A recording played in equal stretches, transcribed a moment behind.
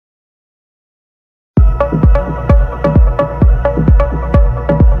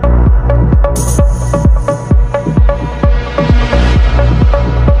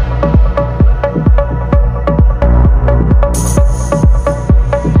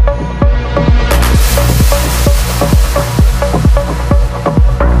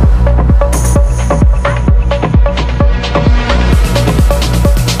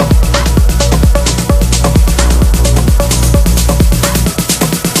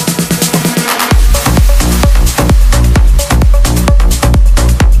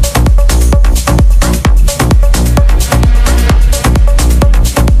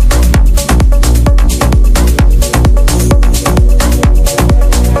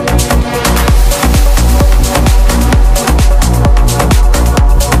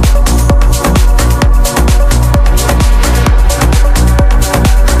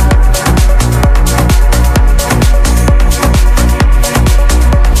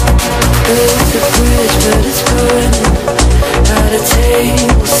built a bridge, but it's burning. At a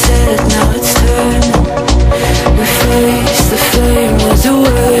table set, now it's turning. We faced the flame, was it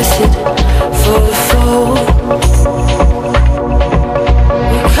worth it for the fall?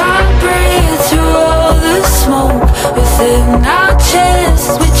 We can't breathe through all the smoke within our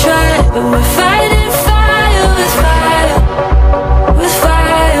chests. We tried, but we're fighting fire with fire, with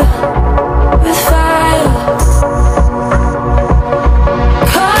fire, with fire.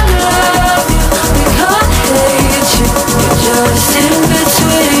 Can't love you, we can't hate you. We're just in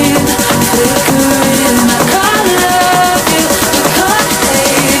between, flickering. I can't love you, we can't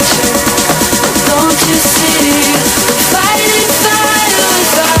hate you. Don't you see? We're fighting fire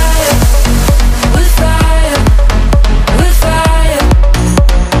with fire, with fire, with fire.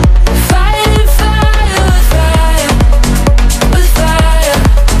 We're fighting fire with fire, with fire,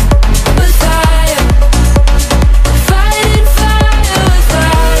 with fire. We're fighting fire with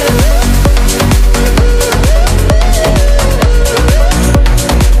fire.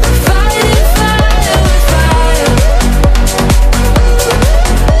 Fighting fire with fire.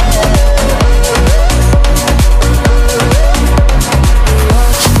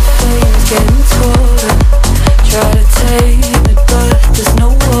 Watch the flames getting taller. Try to tame it, but there's no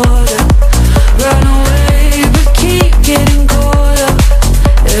water. Run away, but keep getting caught up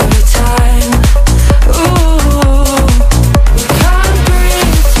every time. Ooh, we can't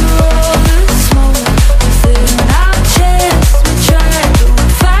breathe through all the smoke within our chests. We try, but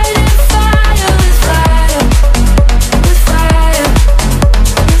we're fighting fire with fire, with fire,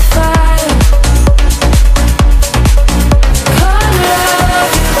 with fire. Can't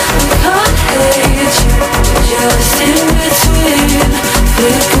love you, we can't hate you. We're just in between,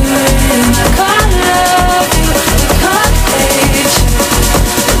 flickering. I can't love you, we can't hate you.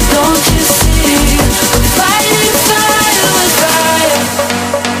 Don't you see? We're fighting fire with fire,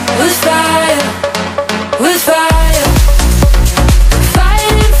 with fire, with fire.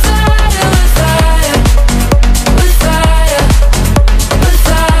 Fighting fire with fire, with fire, with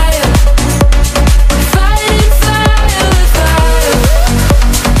fire. Fighting fire with fire. Fighting fire with fire.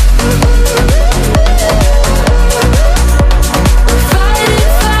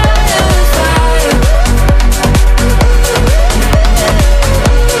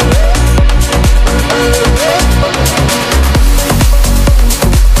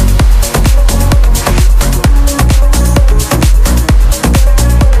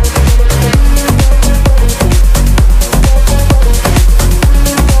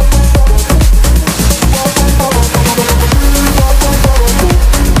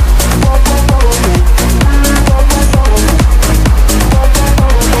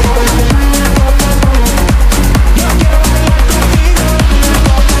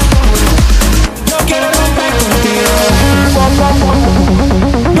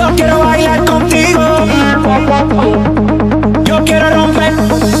 Yo quiero bailar contigo. Yo quiero romper.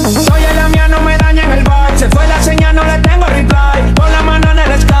 Soy la mía, no me dañen el vibe. Se fue la señal, no le tengo reply. Pon la mano en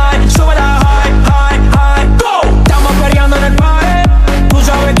el sky, sube la high, high, high. Go. Estamos peleando en el party. Tú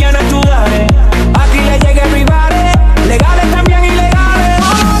sabes quién es tu daddy. Aquí le llega everybody. Legales también ilegales.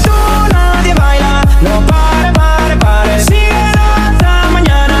 Como tú nadie baila. No pare, pare, pare. Síguelo hasta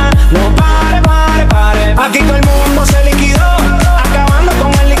mañana. No pare, pare, pare. Aquí todo el mundo se liquidó. Acabando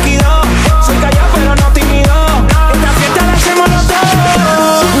con el líquido. Soy callado pero no tímido. Esta fiesta la hacemos los dos.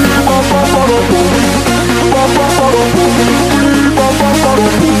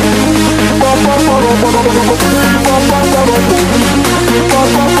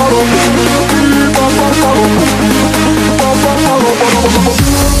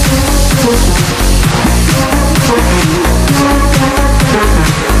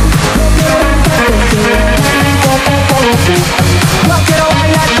 Yo quiero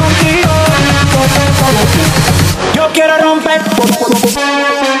bailar contigo. Yo quiero romper.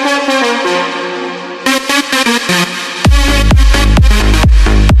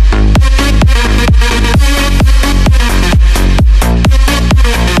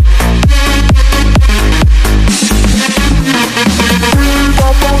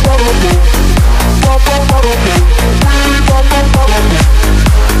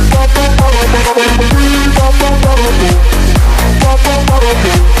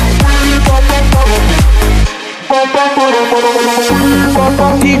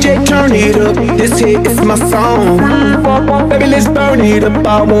 DJ, turn it up, this hit is my song. Baby, let's burn it up,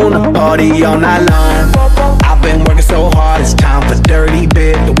 I wanna party all night long. I've been working so hard, it's time for dirty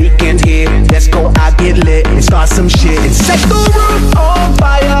bit. The weekend's here, let's go out, get lit, and start some shit. And set the roof on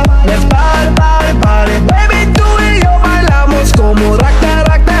fire, let's party, party, party. Baby, tú y yo bailamos como rock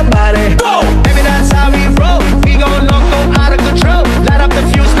that body. Go! Baby, that's how we roll, we go loco, out of control. Light up the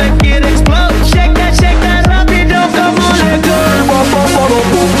fuse, let's get exploded.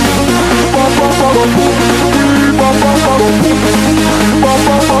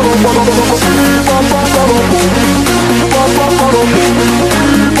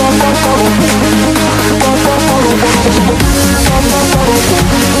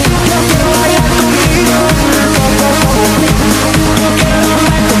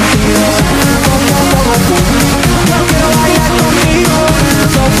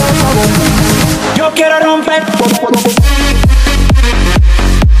 quiero romper.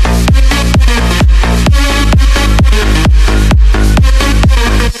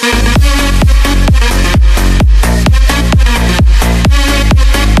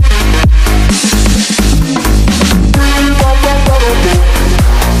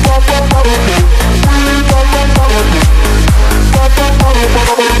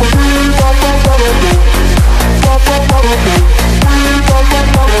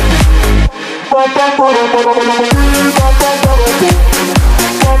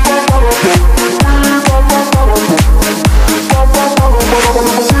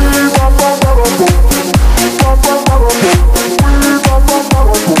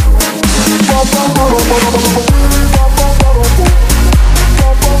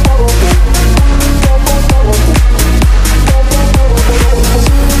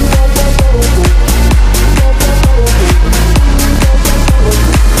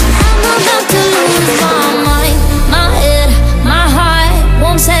 I'm about to lose my mind, my head, my heart.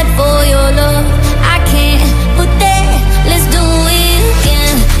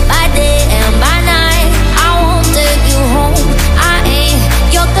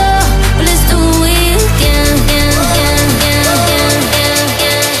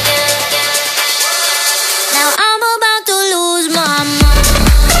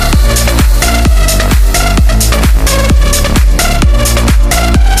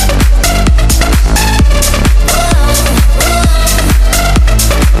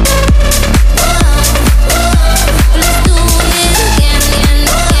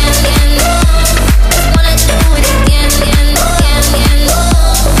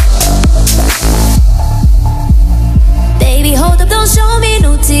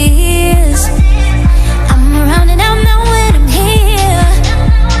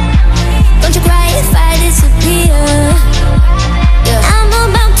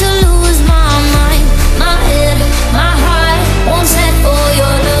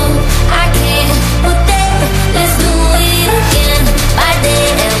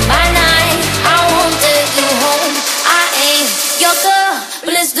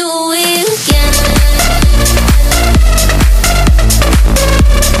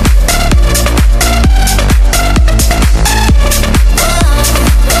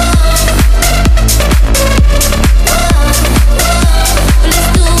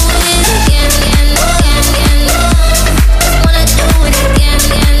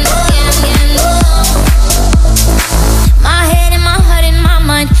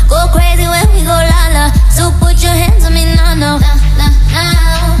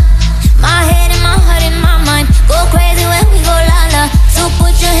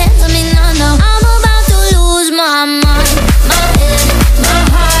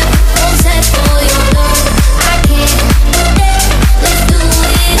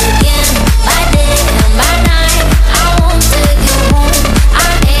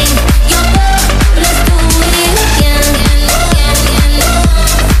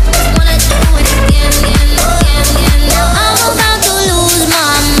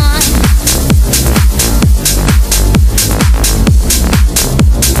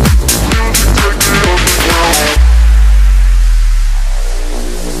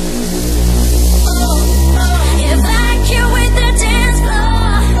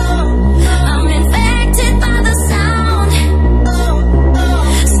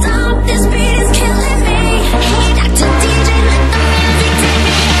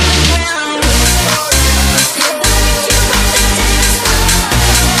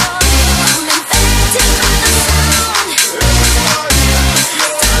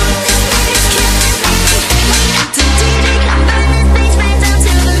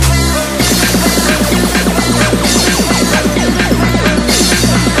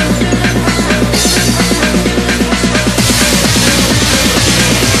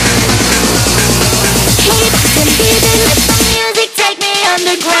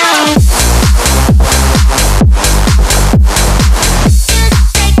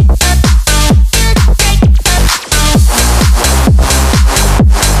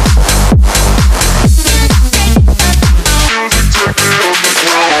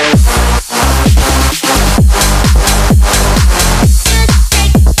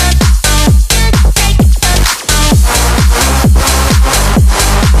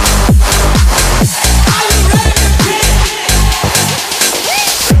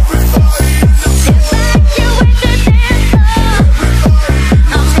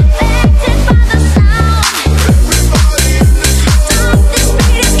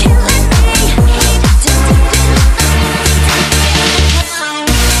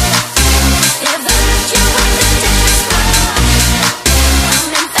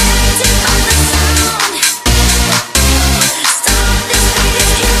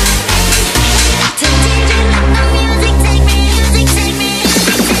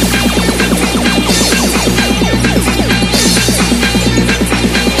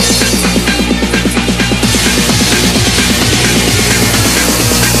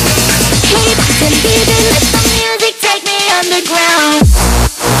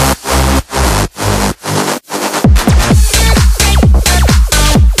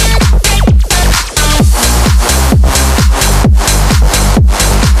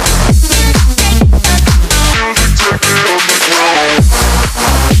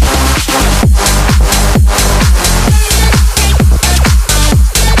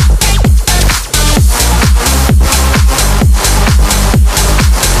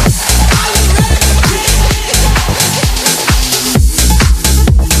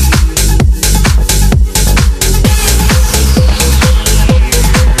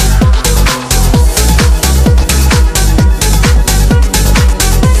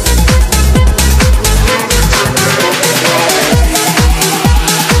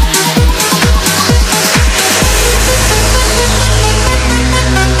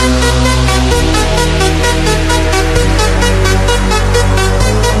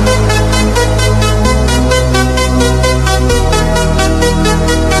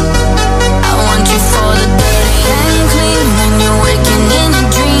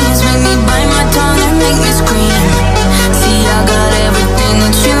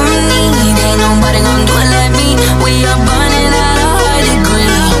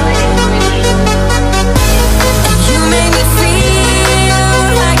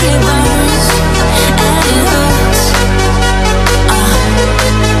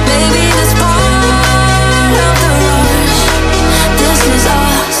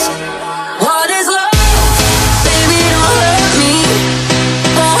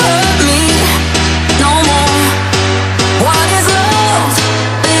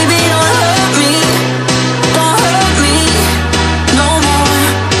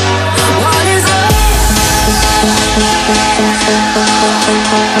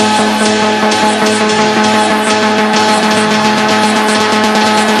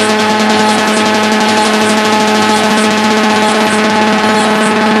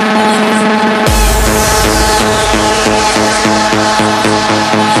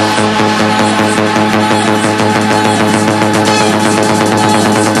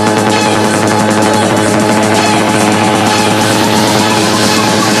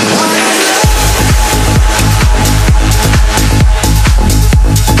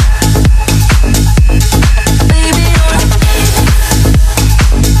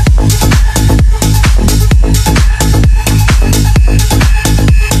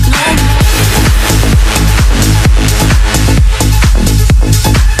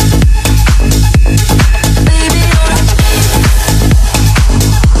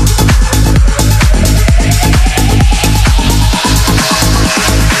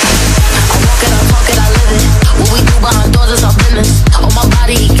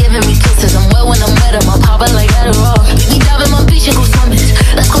 poppin' like Adderall. We dive in my beach and go swimming.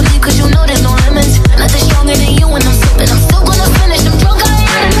 Let's go deep cause you know there's no limits. Nothing stronger than you when I'm sipping. I'm still gonna finish, I'm drunk, I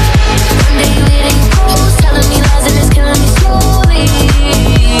am. One day you hit and you close, telling me lies and it's killing me slowly.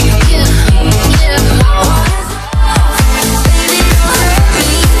 Yeah, yeah. Baby, don't hurt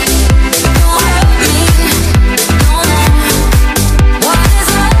me. Don't hurt me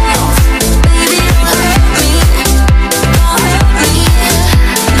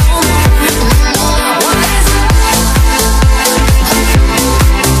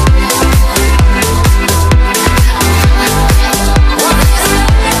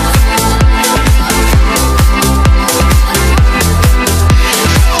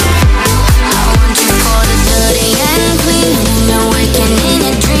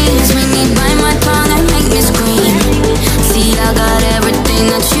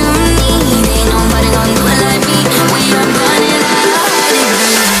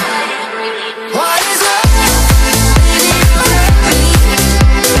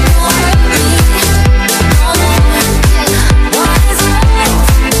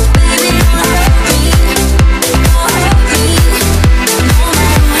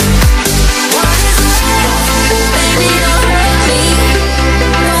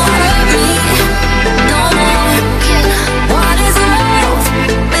no more. What is love?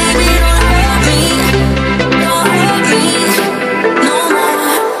 Baby, don't hurt me. Don't hurt me no more.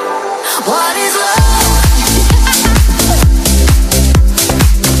 What is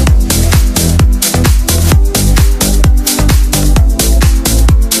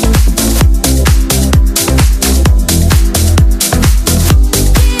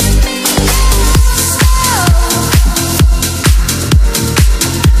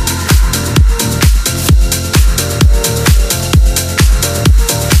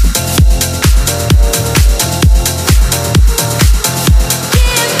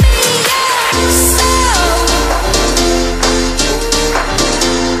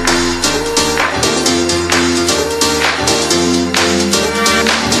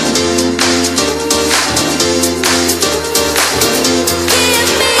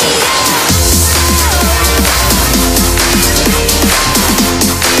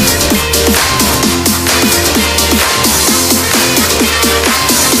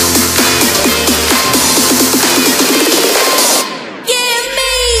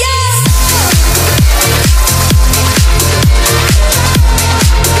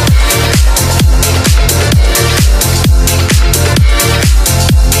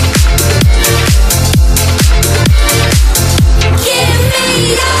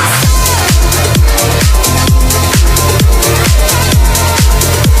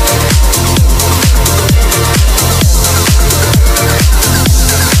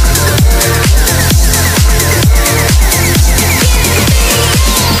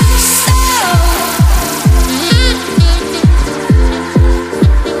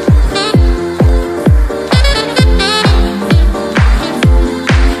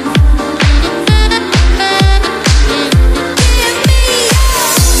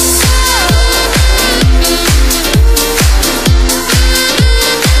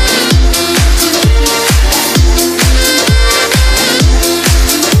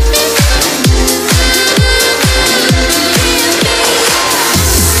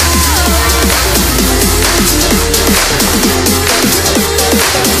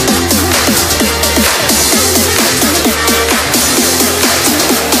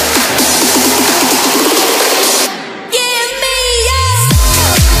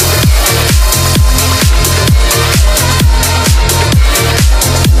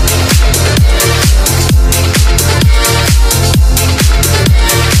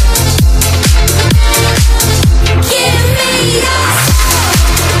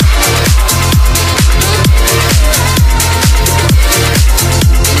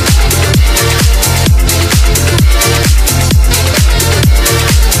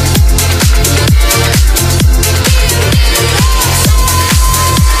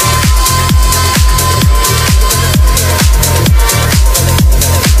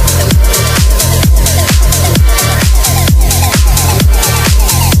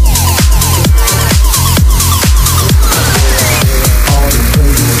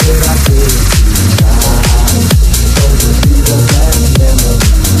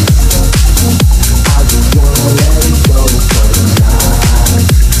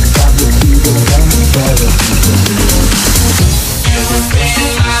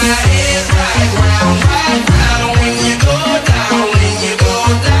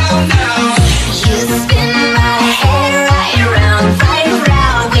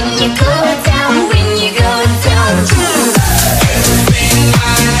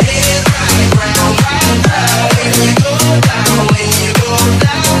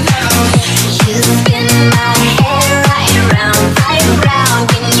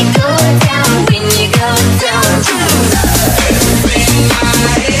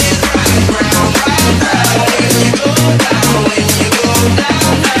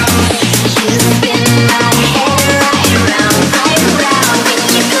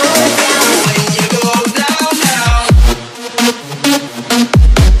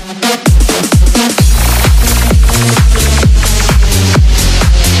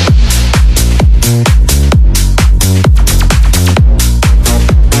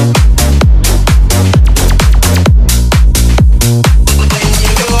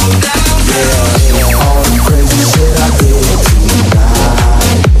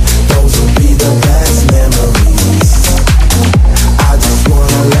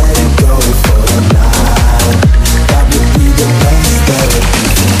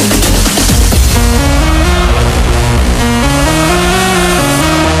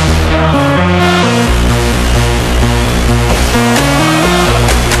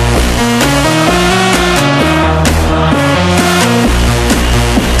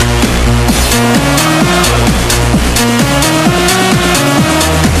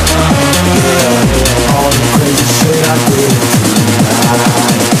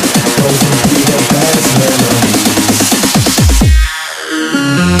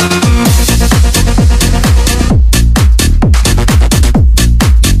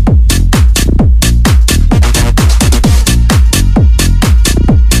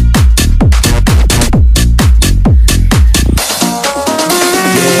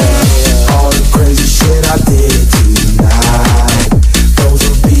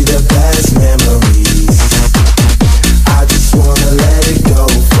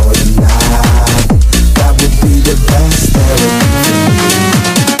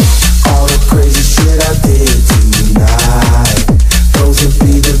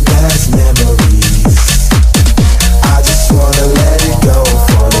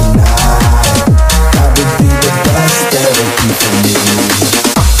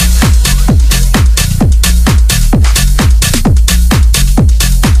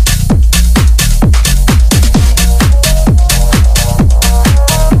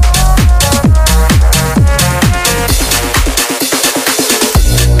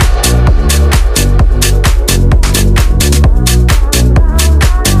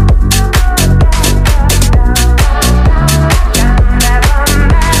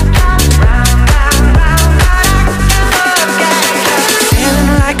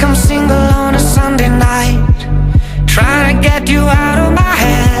on a Sunday night, trying to get you out of my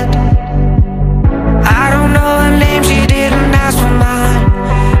head. I don't know her name, she didn't ask for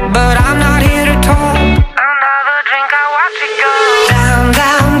mine, but I'm not here to talk. Another drink, I watch it go down,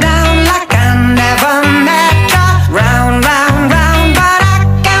 down, down, like I never met ya. Round, round, round, but I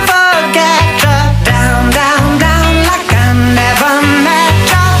can't forget ya. Down, down, down, like I never met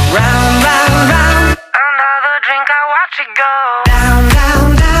ya. Round, round, round. Another drink, I watch it go down, down,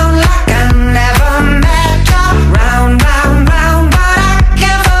 down, like I never met ya. Round, round, round, but I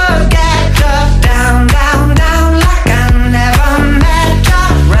can't forget ya. Down, down, down, like I never met ya.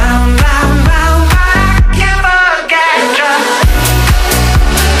 Round, round, round, but I can't forget ya.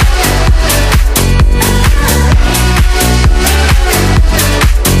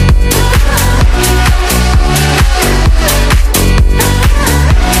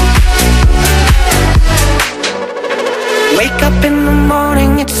 Wake up in the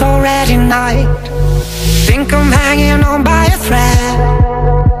morning, it's already night. Think I'm hanging on by a thread.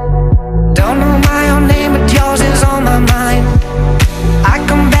 Don't know my own name, but yours is on my mind. I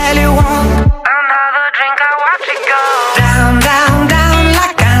can barely walk. Another drink, I watch it go down, down, down,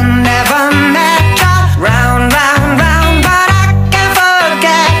 like I never met ya. Round, round, round, but I can't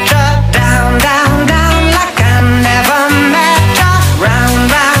forget ya. Down, down, down, like I never met ya. Round,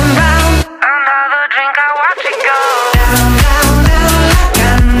 round, round. Another drink, I watch it go down, down, down, like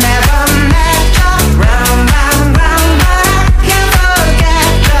I never met ya. Round, round, round, but I can't forget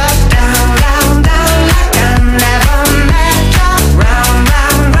ya. Down, down, down, like I never met ya. Round,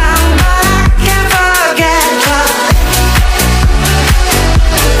 round, round, but I can't forget ya.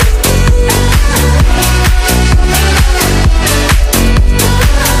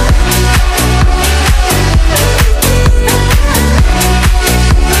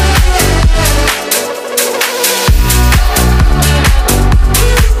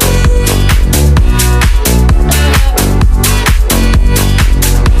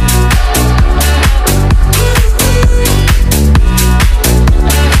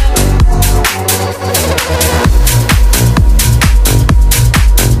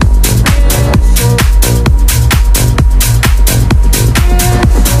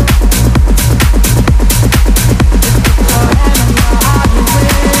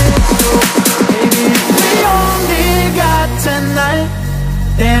 We only got tonight,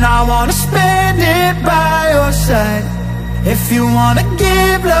 then I wanna spend it by your side. If you wanna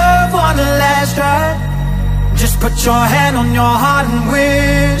give love one last try, just put your hand on your heart and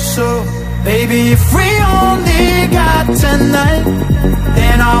whistle. Baby, if we only got tonight,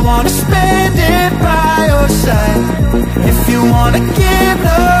 then I wanna spend it by your side. If you wanna give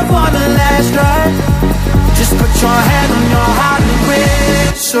love one last try, just put your hand on your heart and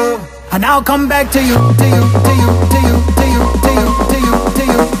whistle. And I'll come back to you, to you, to you, to you, to you, to you, to you, to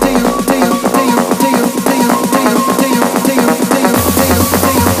you, to you, to you, to you, to you, to you, to you, to you, to you, to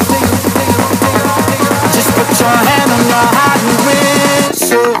you, to you, to you. Just put your hand on your heart and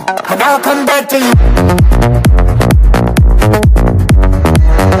whistle. And I'll come back to you.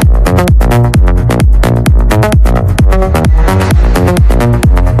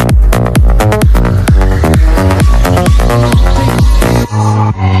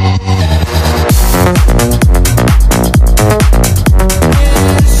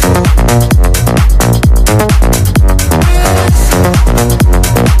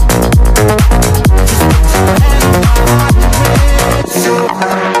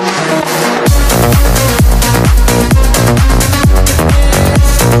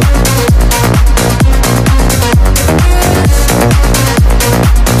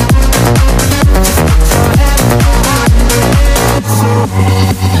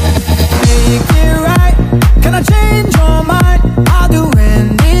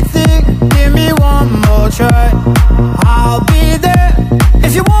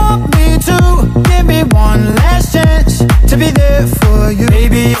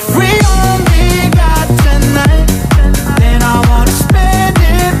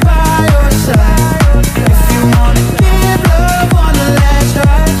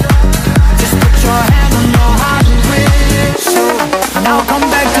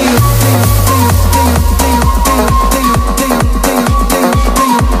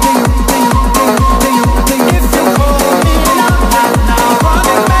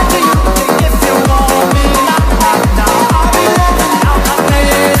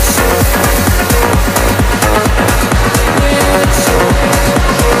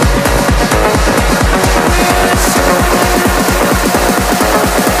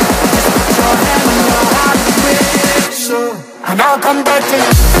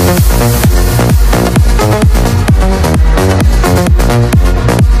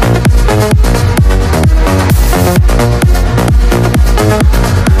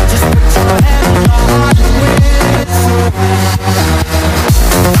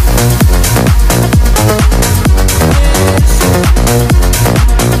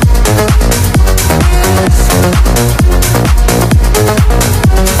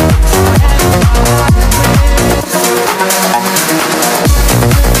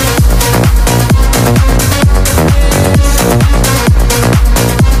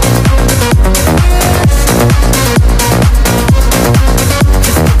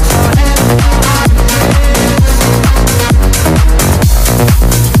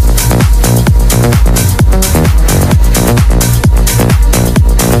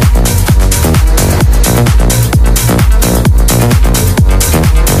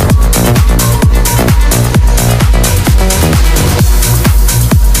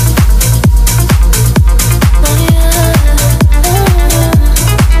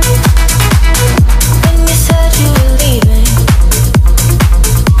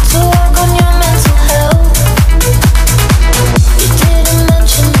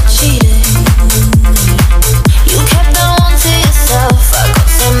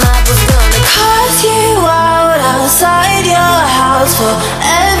 for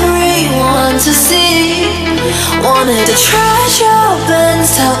everyone to see. Wanted to trash your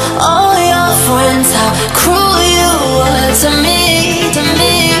bins, tell all your friends how cruel you were to me, to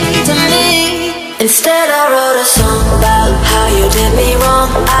me, to me. Instead I wrote a song about how you did me wrong.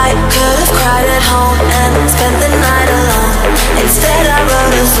 I could have cried at home and spent the night alone. Instead I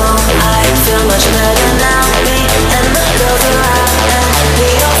wrote a song, I feel much better now. Me and the girls around and we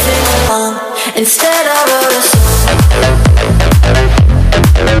all sing along. Instead I wrote a song.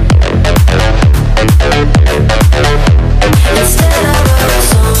 Instead I wrote a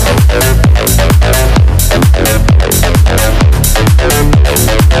song.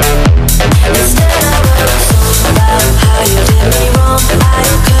 Instead I wrote a song about how you did me wrong. I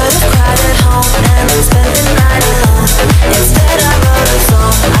could have cried at home and spent the night alone. Instead I wrote a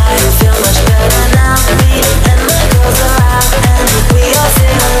song, I feel much better now. Me and the girls are out and we all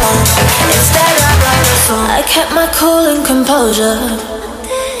sing along. Instead I wrote a song. I kept my cool and composure.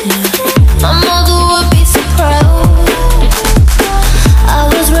 My mother would be so proud. I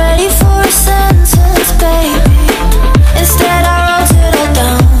was ready for a sentence, baby. Instead I wrote it all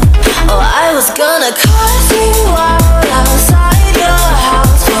down. Oh, I was gonna cause you out outside your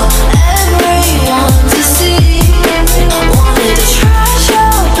house for everyone to see. Wanted to trash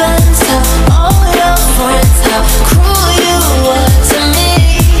your bins, tell all your friends how cruel you were to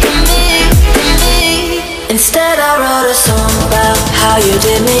me, to me, to me. Instead I wrote a song about how you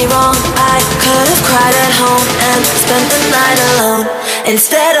did me wrong. I could have cried at home and spent the night alone.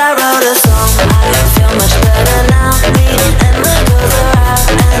 Instead I wrote a song, I feel much better now. Me and the girls are out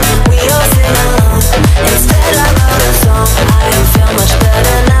and we all sing along. Instead I wrote a song, I feel much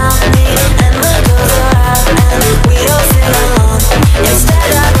better now. Me and the girls are out and we all sing along.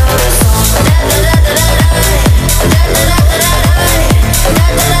 Instead I wrote a song. Instead I wrote a song.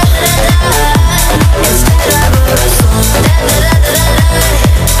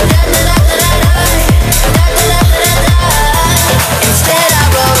 Instead I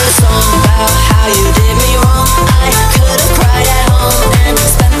wrote a song.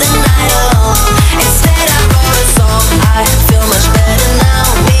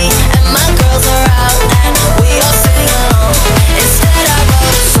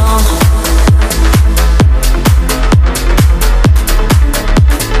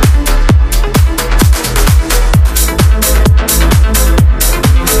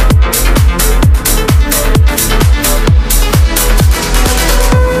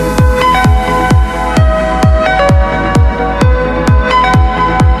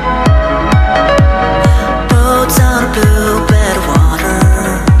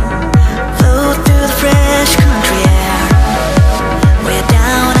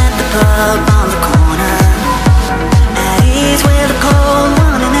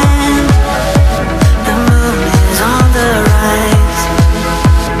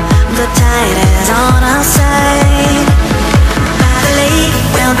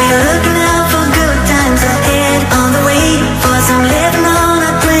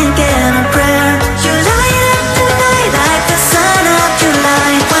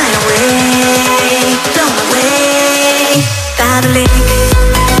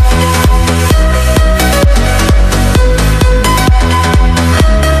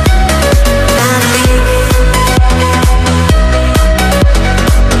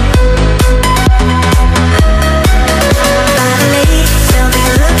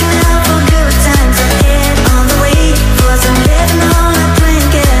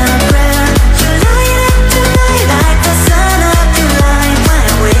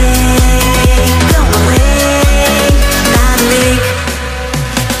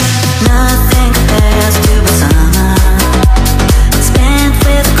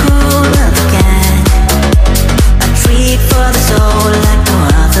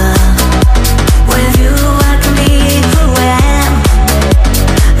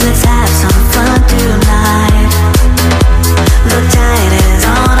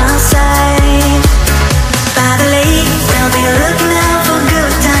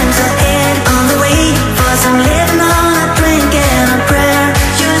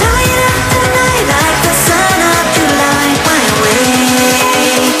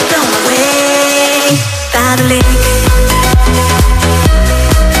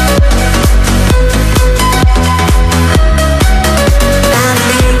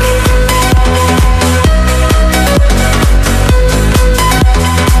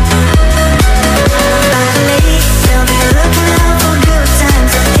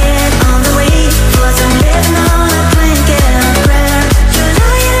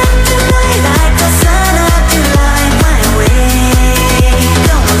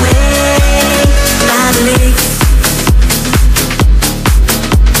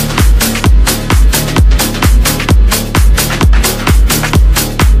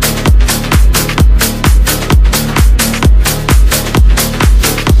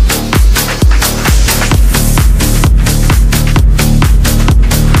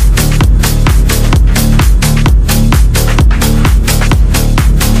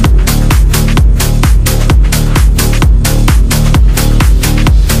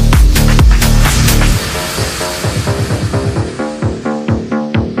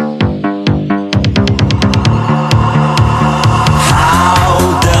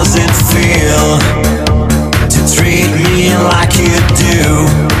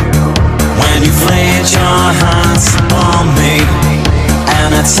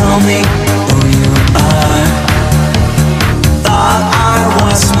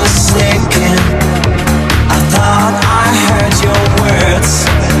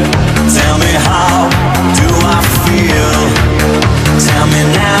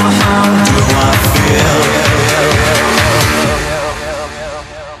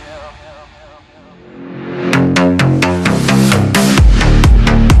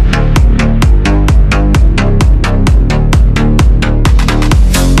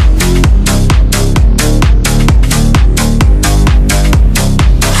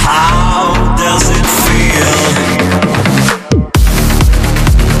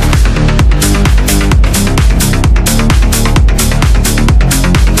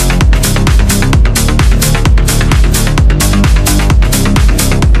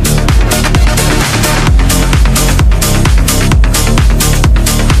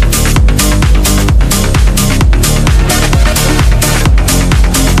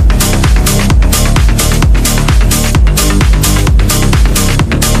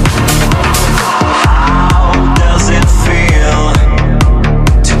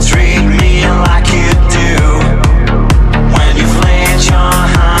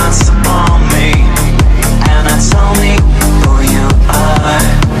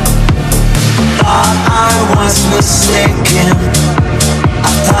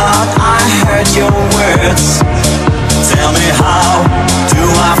 heard your words. Tell me how do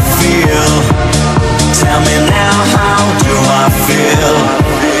I feel? Tell me now, how do I feel?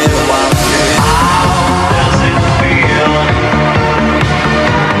 How does it feel?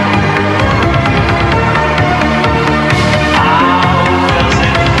 How does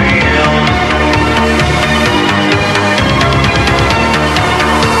it feel?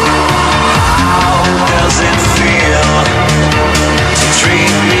 How does it feel to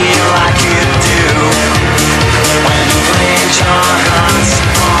treat me like you do? When you laid your hands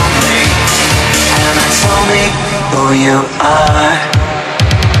on me and I told me who you are.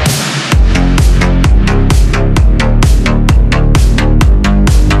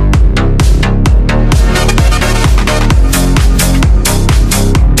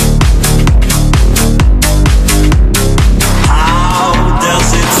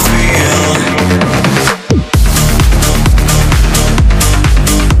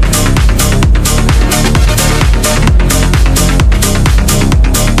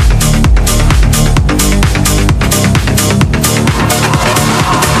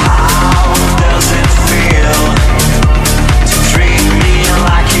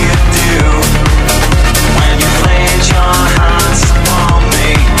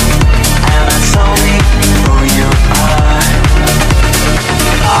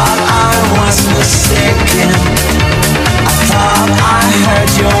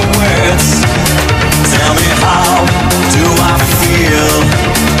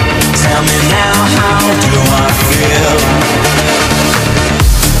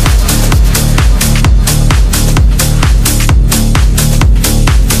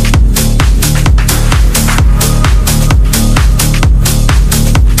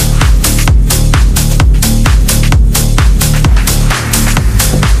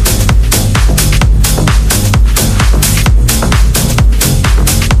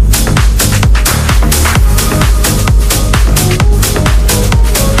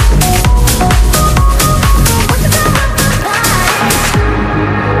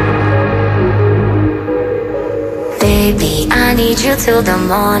 Till the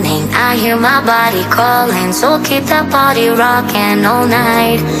morning, I hear my body calling. So keep that body rocking all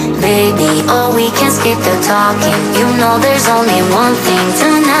night. Baby, oh, we can skip the talking. You know there's only one thing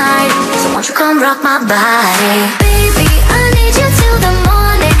tonight. So won't you come rock my body? Baby, I need you till the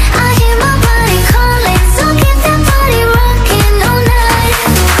morning. I hear my body calling. So keep that body rocking all night.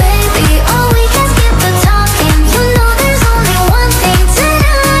 Baby, oh, we can skip the talking. You know there's only one thing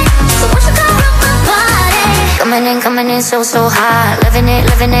tonight. So won't you come rock my body? Coming in so hot. Living it,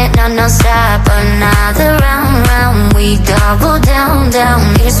 non-stop. Another round, we double down.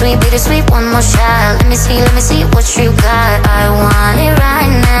 Bittersweet, one more shot. Let me see what you got. I want it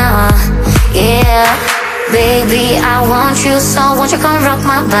right now, yeah. Baby, I want you, so won't you come rock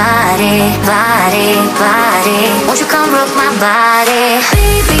my body. Won't you come rock my body?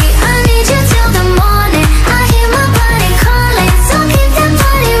 Baby, I need you till the morning. I hear my body calling, so keep that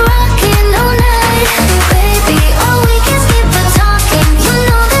body rocking all night. Baby, oh, we can skip the talking. You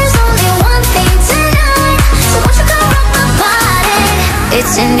know there's only one thing tonight. So won't you come rock my body?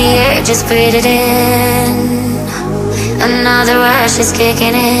 It's in the air, just breathe it in. Another rush is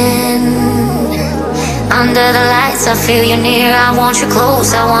kicking in. Under the lights, I feel you near. I want you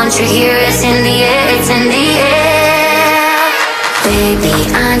close, I want you here. It's in the air, it's in the air. Baby,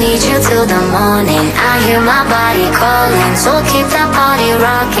 I need you till the morning. I hear my body calling, so keep that body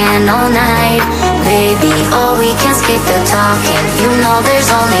rocking all night. Baby, oh, we can skip the talking. You know there's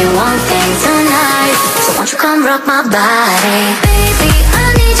only one thing tonight. So won't you come rock my body? Baby,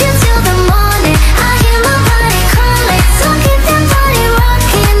 I need you till the morning. I hear my body calling, so keep that body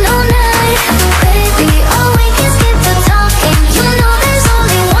rocking all night. Baby, oh, we can skip the talking. You know there's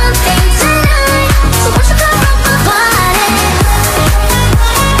only one thing tonight. So won't you come rock my body?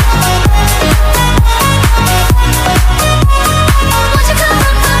 Won't you come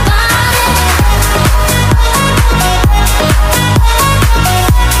rock my body?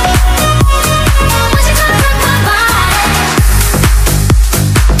 Won't you come rock my body?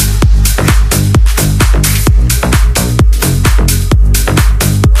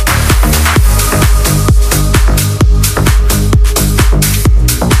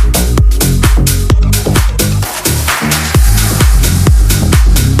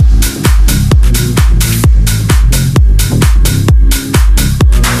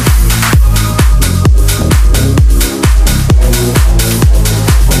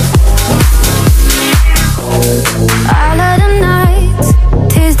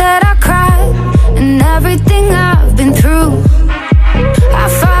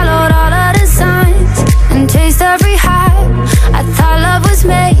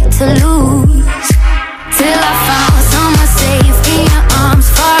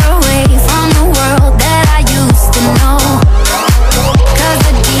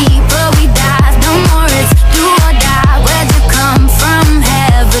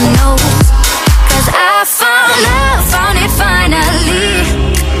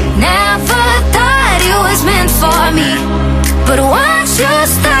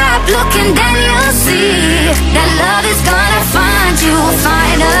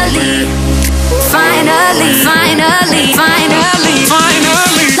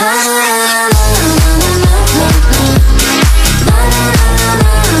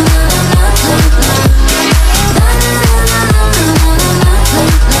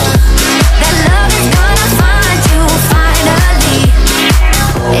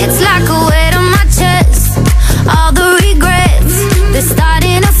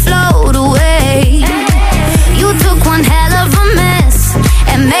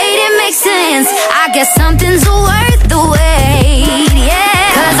 distance. I guess something's worth the wait,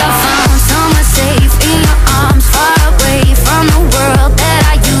 yeah. 'Cause I found somewhere safe in your arms, far away from the world that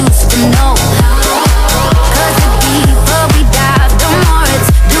I used to know. 'Cause the deeper we dive, the more it's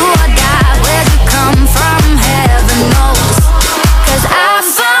do or die. Where'd you come from? Heaven knows. 'Cause I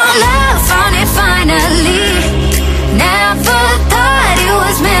found love, found it finally. Never thought it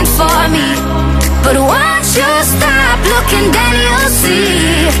was meant for me, but once you stop looking, then you'll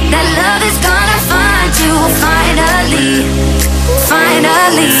see that love is gonna find you finally.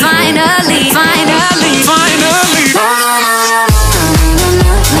 Finally, finally, finally, finally.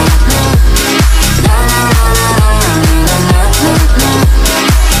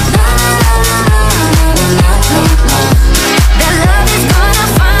 That love is gonna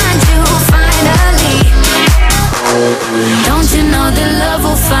find you finally. Don't you know that love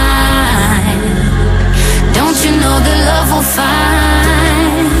will find? Don't you know that love will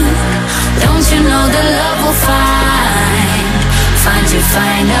find? Don't you know that love will find? Find you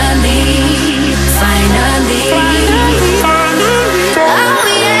finally, finally. Oh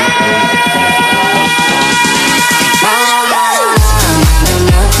yeah.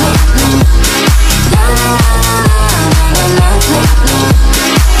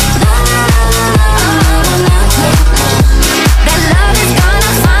 That love is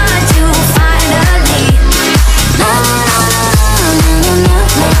gonna find you finally.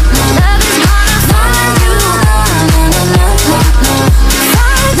 Love is gonna find you.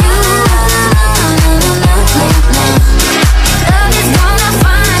 Love is gonna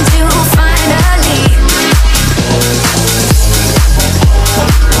find you finally.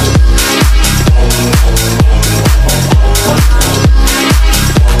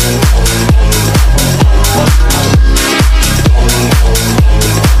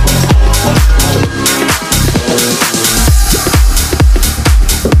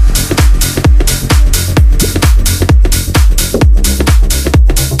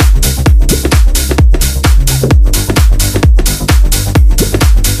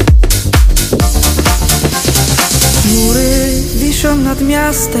 Mury wiszą nad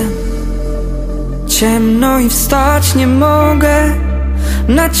miastem, ciemno i wstać nie mogę.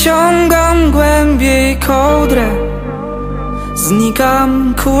 Naciągam głębiej kołdrę,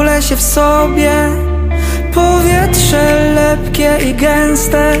 znikam, kulę się w sobie. Powietrze lepkie i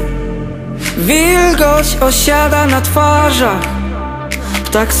gęste, wilgoć osiada na twarzach.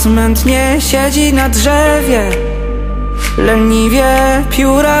 Ptak smętnie siedzi na drzewie, leniwie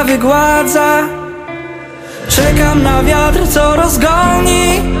pióra wygładza. Czekam na wiatr, co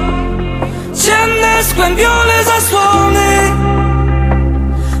rozgoni ciemne, skłębione zasłony.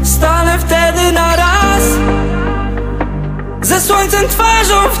 Stanę wtedy na raz ze słońcem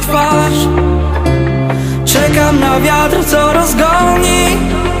twarzą w twarz. Czekam na wiatr, co rozgoni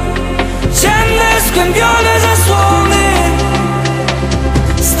ciemne, skłębione zasłony.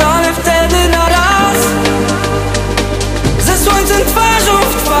 Stanę wtedy na raz ze słońcem twarzą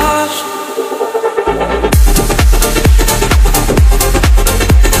w twarz.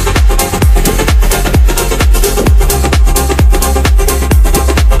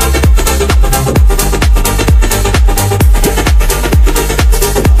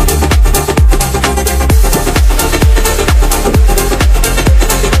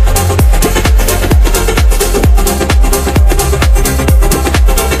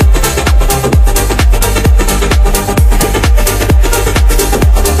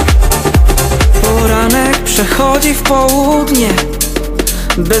 Przechodzi w południe,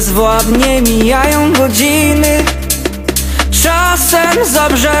 bezwładnie mijają godziny. Czasem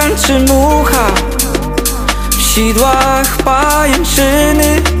zabrzęczy mucha, w sidłach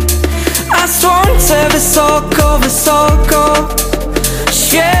pajęczyny. A słońce wysoko, wysoko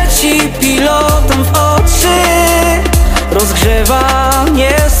świeci pilotom w oczy. Rozgrzewa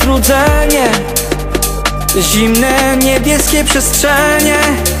niestrudzenie, zimne niebieskie przestrzenie.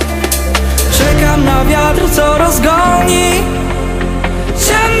 Czekam na wiatr, co rozgoni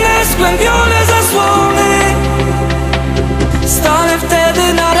ciemne, skłębione zasłony. Stanę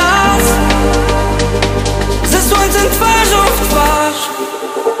wtedy na raz ze słońcem twarzą w twarz.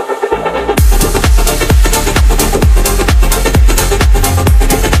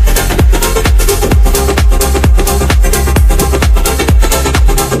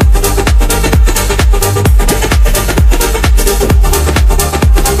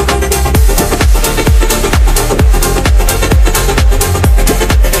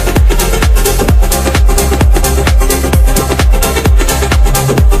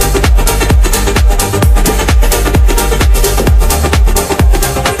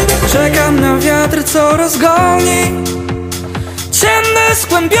 Czekam na wiatr, co rozgoni ciemne,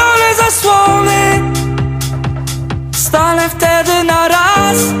 skłębione zasłony. Stanę wtedy na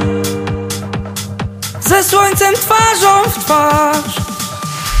raz ze słońcem twarzą w twarz.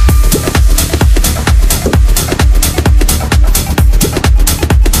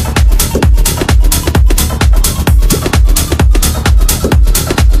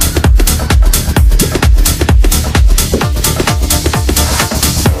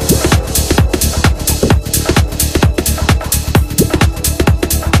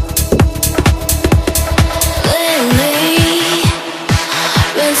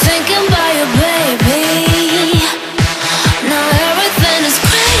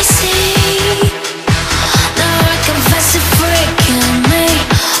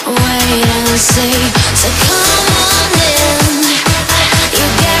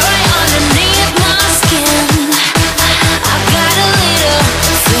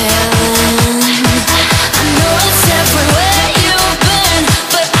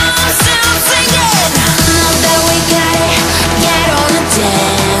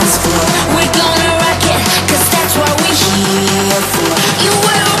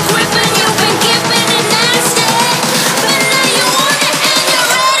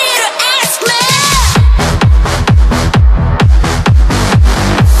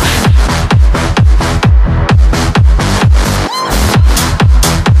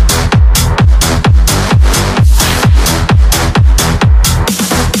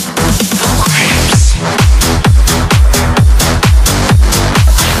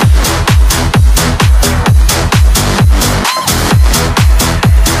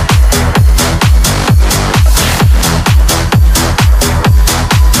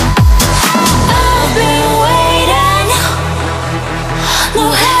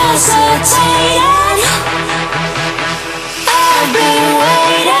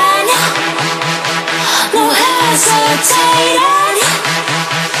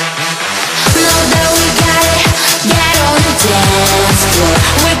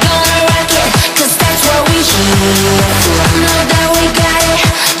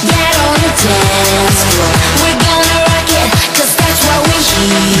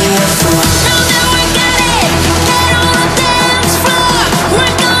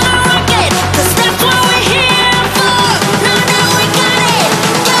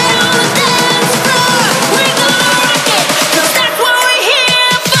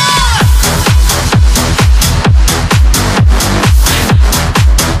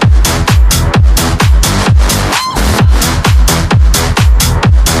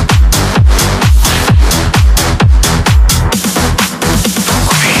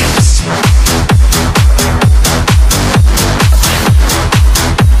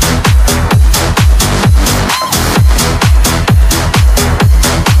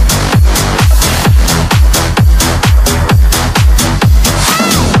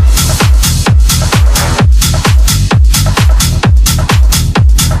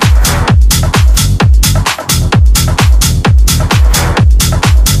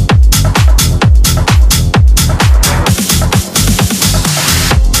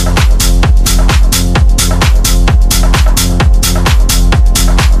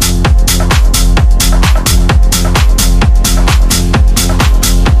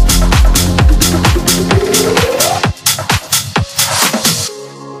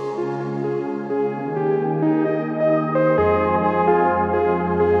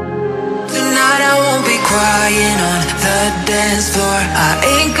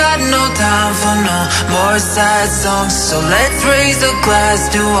 So let's raise a glass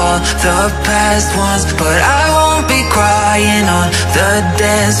to all the past ones. But I won't be crying on the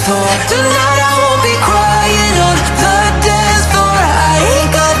dance floor. Tonight I won't be crying on the dance floor. I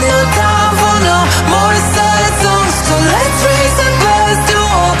ain't got no time for no more sad songs. So let's raise a glass to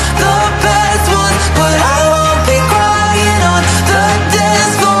all the past ones. But I won't be crying on the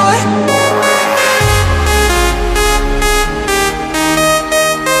dance floor.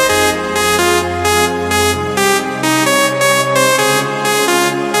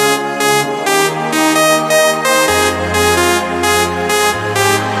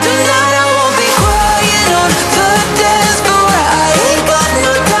 Tonight I won't be crying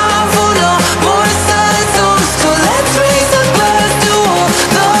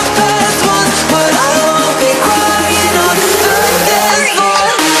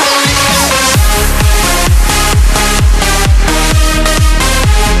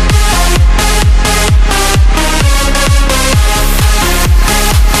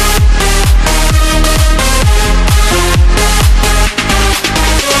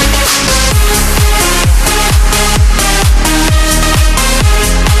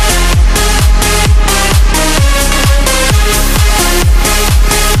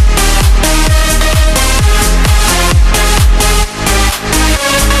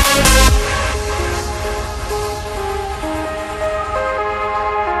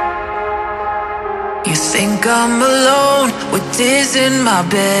voices in my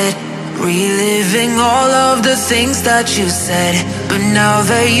bed, reliving all of the things that you said. But now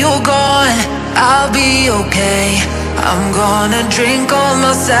that you're gone, I'll be okay. I'm gonna drink all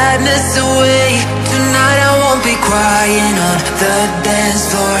my sadness away. Tonight I won't be crying on the dance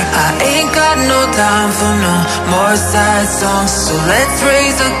floor. I ain't got no time for no more sad songs. So let's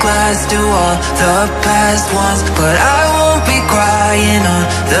raise a glass to all the past ones. But I won't be crying on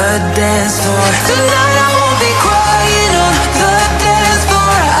the dance floor. Tonight I won't be crying on the dance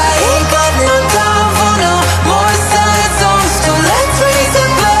floor. I ain't got no time for no more sad songs. So let's raise a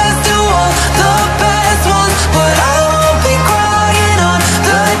glass to all the past ones. But I won't be crying on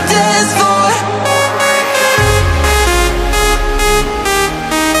the dance floor.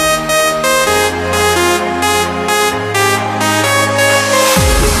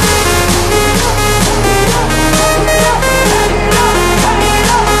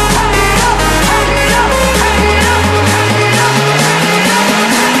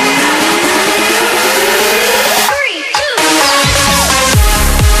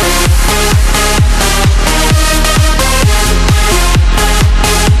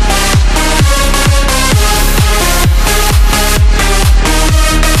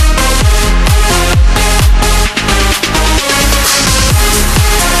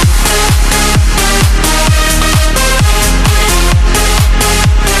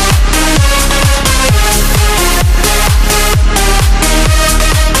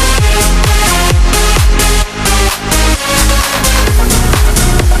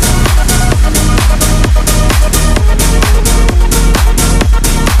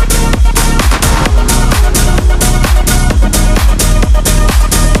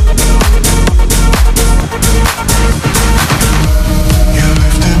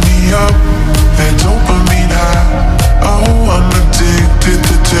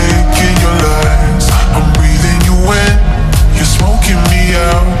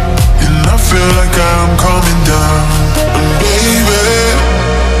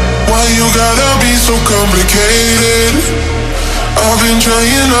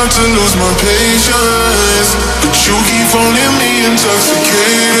 To lose my patience, but you keep finding me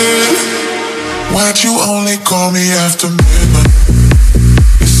intoxicated. Why'd you only call me after midnight?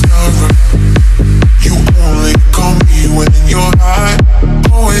 It's not right. You only call me when you're high.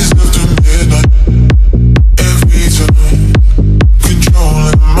 Always after midnight. Every time,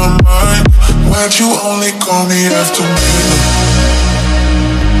 controlling my mind. Why'd you only call me after midnight?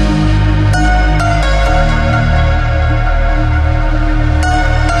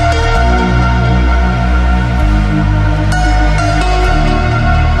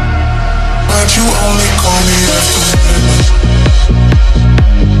 You only call me after midnight.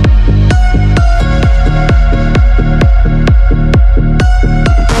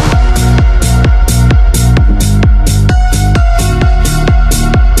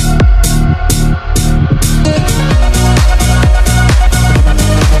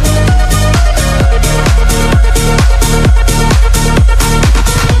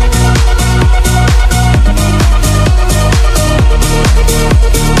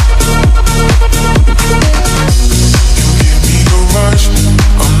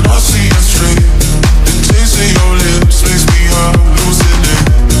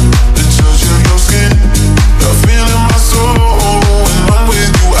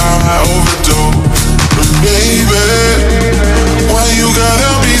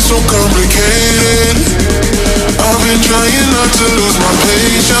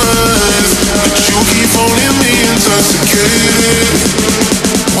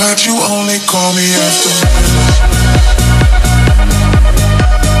 Why'd you only call me after midnight?